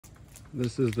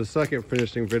This is the second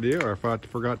finishing video. I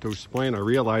forgot to explain. I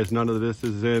realized none of this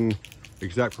is in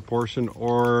exact proportion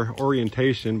or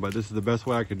orientation, but this is the best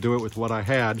way I could do it with what I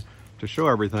had to show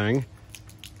everything.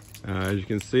 As you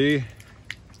can see,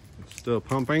 it's still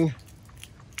pumping.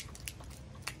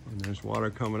 And there's water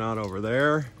coming out over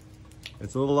there.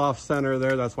 It's a little off center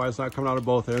there. That's why it's not coming out of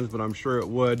both ends, but I'm sure it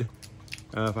would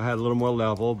if I had a little more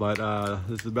level. But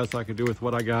this is the best I could do with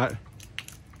what I got.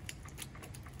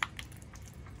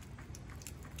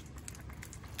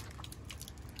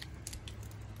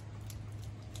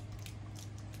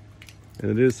 And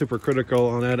it is super critical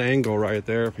on that angle right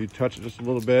there. If you touch it just a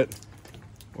little bit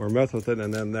or mess with it,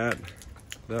 and then that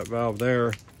valve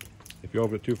there, if you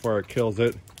open it too far, it kills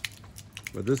it.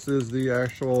 But this is the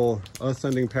actual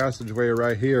ascending passageway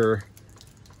right here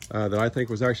that I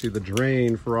think was actually the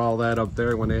drain for all that up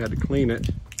there when they had to clean it.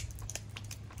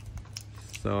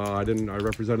 So I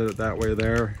represented it that way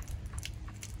there.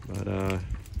 But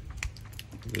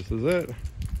this is it.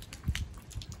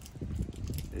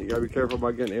 You gotta be careful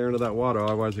about getting air into that water,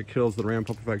 otherwise it kills the ram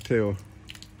pump effect too.